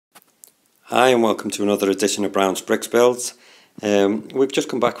Hi and welcome to another edition of Brown's Brick Builds. We've just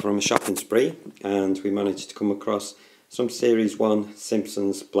come back from a shopping spree and we managed to come across some Series 1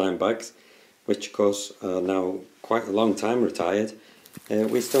 Simpsons blind bags, which of course are now quite a long time retired.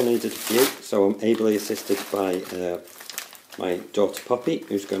 We still needed a few, so I'm ably assisted by my daughter Poppy,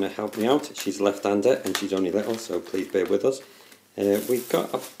 who's going to help me out. She's left-hander and she's only little, so please bear with us. We've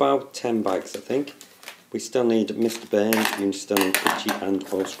got about 10 bags, I think. We still need Mr. Burns, we still need Itchy and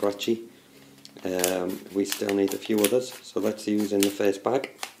or Scratchy. We still need a few others, so let's see who's in the first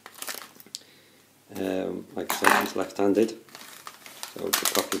bag. Like I said, he's left-handed, so we'll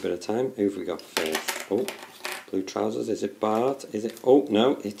Poppy a bit of time. Who have we got first? Oh, blue trousers. Is it Bart? Is it? Oh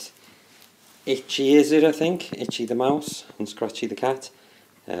no, it's Itchy, is it? I think Itchy the mouse and Scratchy the cat.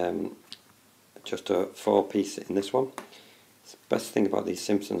 Just a 4-piece in this one. It's the best thing about these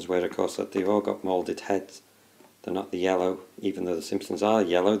Simpsons, where of course that they've all got moulded heads. They're not the yellow, even though the Simpsons are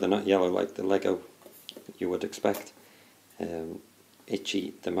yellow, they're not yellow like the Lego you would expect.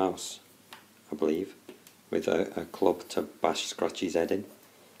 Itchy the mouse, I believe, with a club to bash Scratchy's head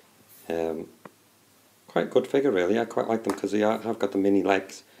in. Quite a good figure really, I quite like them because they have got the mini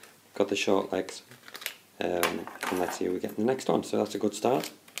legs, got the short legs. And let's see who we get in the next one, so that's a good start.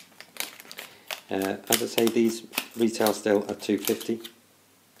 As I say, these retail still at $2.50.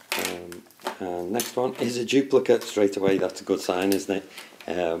 And next one is a duplicate straight away. That's a good sign, isn't it?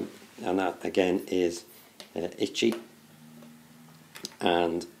 And that again is Itchy,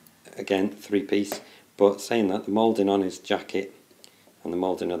 and again 3-piece. But saying that, the moulding on his jacket and the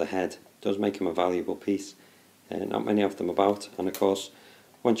moulding of the head does make him a valuable piece. Not many of them about, and of course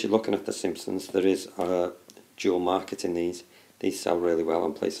once you're looking at the Simpsons, there is a dual market in these. These sell really well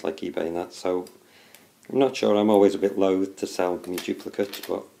on places like eBay and that, so I'm not sure, I'm always a bit loath to sell me duplicates,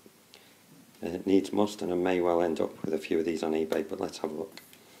 but it needs must, and I may well end up with a few of these on eBay, but let's have a look.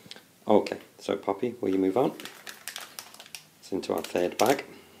 Okay, so Poppy, will you move on? It's into our third bag.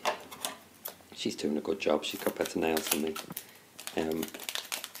 She's doing a good job, she's got better nails than me. And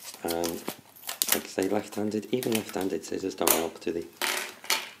like I say, left-handed, even left-handed scissors don't help, do they?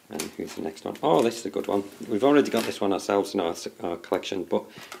 And who's the next one? Oh, this is a good one. We've already got this one ourselves in our collection, but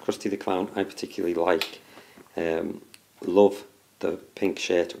Krusty the Clown I particularly like. Love the pink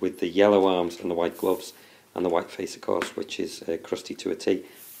shirt with the yellow arms and the white gloves and the white face of course, which is Krusty to a T.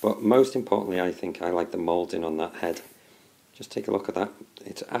 But most importantly, I think I like the moulding on that head. Just take a look at that.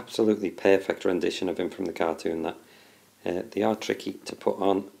 It's absolutely perfect rendition of him from the cartoon. That they are tricky to put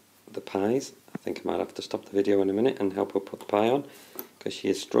on the pies. I think I might have to stop the video in a minute and help her put the pie on, because she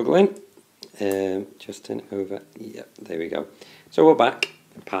is struggling. Just in over, yep, there we go. So we're back.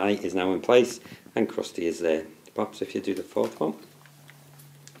 The pie is now in place and Krusty is there. Perhaps if you do the fourth one.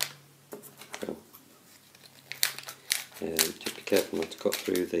 So, just be careful not to cut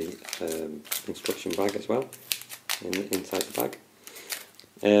through the instruction bag as well, inside the bag.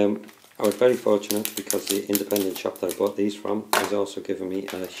 I was very fortunate because the independent shop that I bought these from has also given me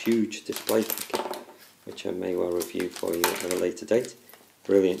a huge display pack, which I may well review for you at a later date.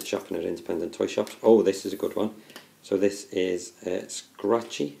 Brilliant shopping at independent toy shops. Oh, this is a good one. So this is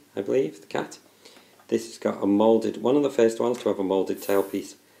Scratchy, I believe, the cat. This has got a moulded, one of the first ones to have a moulded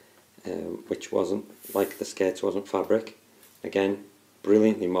tailpiece, which wasn't, like the skirts, wasn't fabric. Again,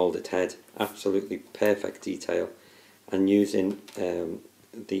 brilliantly moulded head, absolutely perfect detail, and using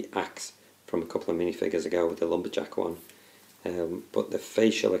the axe from a couple of minifigures ago with the lumberjack one. But the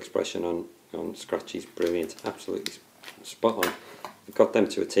facial expression on Scratchy's brilliant, absolutely spot on. I've got them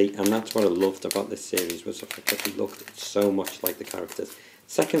to a T, and that's what I loved about this series, was the fact that they looked so much like the characters.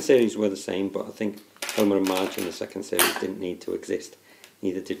 Second series were the same, but I think Homer and Marge in the second series didn't need to exist.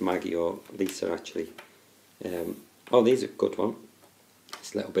 Neither did Maggie or Lisa, actually. Oh, these are a good one.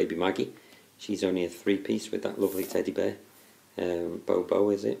 This little baby Maggie. She's only a 3-piece with that lovely teddy bear. Bobo,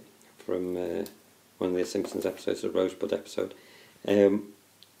 is it? From one of the Simpsons episodes, the Rosebud episode.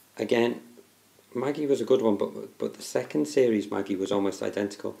 Again, Maggie was a good one, but the second series Maggie was almost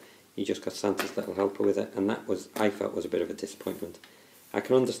identical. You just got Santa's little helper with it, and that was, I felt, was a bit of a disappointment. I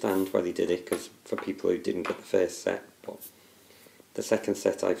can understand why they did it, because for people who didn't get the first set, but the second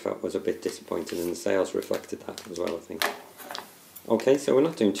set I felt was a bit disappointing, and the sales reflected that as well, I think. Okay, so we're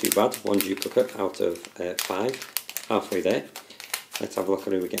not doing too bad. One duplicate out of 5, halfway there. Let's have a look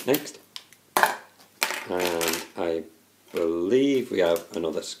at who we get next. And I believe we have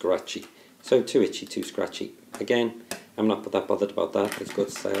another Scratchy. So 2 Itchy, 2 Scratchy. Again, I'm not that bothered about that. There's good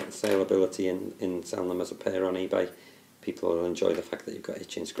saleability in selling them as a pair on eBay. People will enjoy the fact that you've got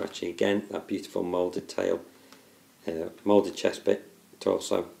Itchy and Scratchy. Again, that beautiful moulded tail, moulded chest bit,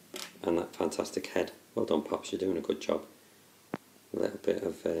 torso, and that fantastic head. Well done, Pops, you're doing a good job. A little bit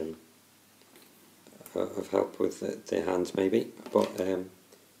of of help with their hands maybe, but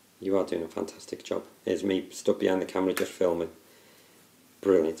you are doing a fantastic job. Here's me stuck behind the camera just filming.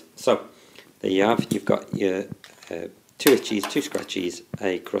 Brilliant. So there you have, you've got your 2 itchies, 2 scratchies,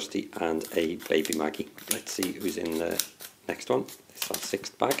 a crusty and a baby Maggie. Let's see who's in the next one. This is our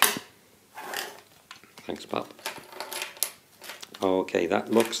 6th bag. Thanks, Pop. Okay,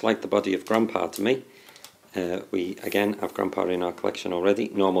 that looks like the body of Grandpa to me. We again have Grandpa in our collection already.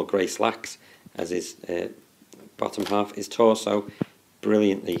 Normal grey slacks as his bottom half. His torso,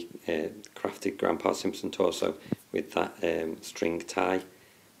 brilliantly crafted Grandpa Simpson torso with that string tie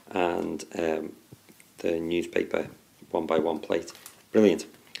and the newspaper 1x1 plate. Brilliant.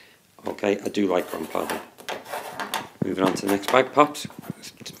 Okay, I do like Grandpa then. Moving on to the next bag, Pops.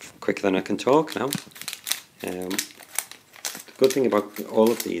 Quicker than I can talk now. The good thing about all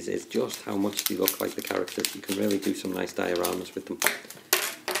of these is just how much they look like the characters. You can really do some nice dioramas with them.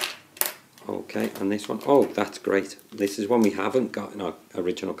 Okay, and this one, oh, that's great. This is one we haven't got in our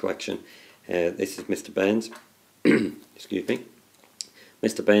original collection. This is Mr. Burns. Excuse me.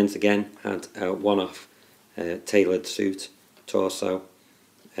 Mr. Burns again had a one-off tailored suit, torso,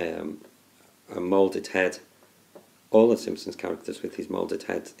 a moulded head. All the Simpsons characters with his moulded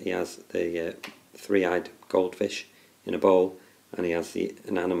head. He has the 3-eyed goldfish in a bowl, and he has the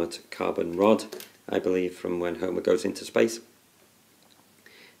inanimate carbon rod, I believe, from when Homer goes into space.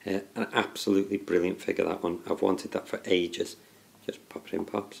 An absolutely brilliant figure, that one. I've wanted that for ages. Just pop it in,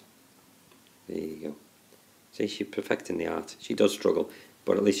 Pops. There you go. See, she's perfecting the art. She does struggle,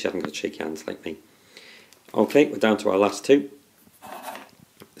 but at least she hasn't got shaky hands like me. Okay, we're down to our last 2.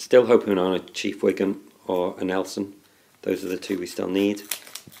 Still hoping on a Chief Wiggum or a Nelson. Those are the 2 we still need.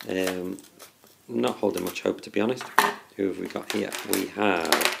 Not holding much hope, to be honest. Who have we got here? We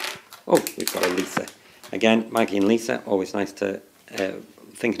have... oh, we've got a Lisa. Again, Maggie and Lisa, always nice to...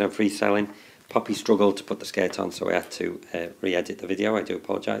 thinking of reselling. Poppy struggled to put the skirt on, so I had to re-edit the video. I do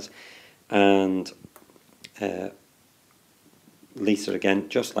apologise. And Lisa again,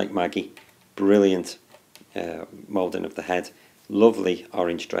 just like Maggie. Brilliant moulding of the head. Lovely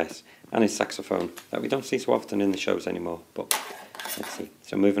orange dress. And his saxophone that we don't see so often in the shows anymore. But let's see.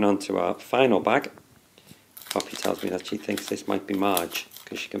 So moving on to our final bag. Poppy tells me that she thinks this might be Marge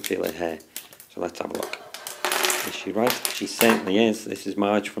because she can feel her hair. So let's have a look. Is she right? She certainly is. This is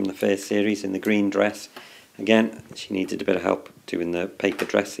Marge from the first series in the green dress. Again, she needed a bit of help doing the paper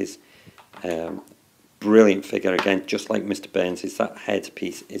dresses. Brilliant figure again, just like Mr. Burns. That head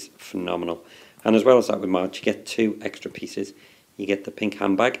piece is phenomenal. And as well as that with Marge, you get 2 extra pieces. You get the pink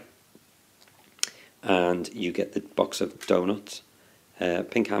handbag and you get the box of donuts.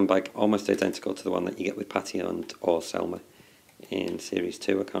 Pink handbag, almost identical to the one that you get with Patty and or Selma in series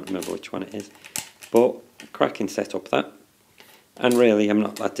 2. I can't remember which one it is. But cracking setup that. And really, I'm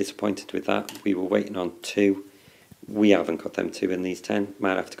not that disappointed with that. We were waiting on 2. We haven't got them 2 in these 10.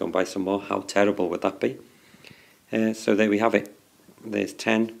 Might have to go and buy some more. How terrible would that be? So there we have it. There's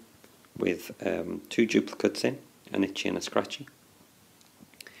 10 with 2 duplicates in, an Itchy and a Scratchy.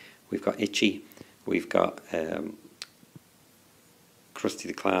 We've got Itchy. We've got Krusty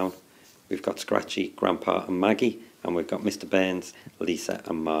the Clown. We've got Scratchy, Grandpa and Maggie. And we've got Mr. Burns, Lisa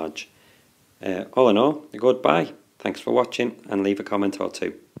and Marge. All in all, a good buy. Thanks for watching and leave a comment or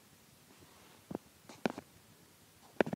 2.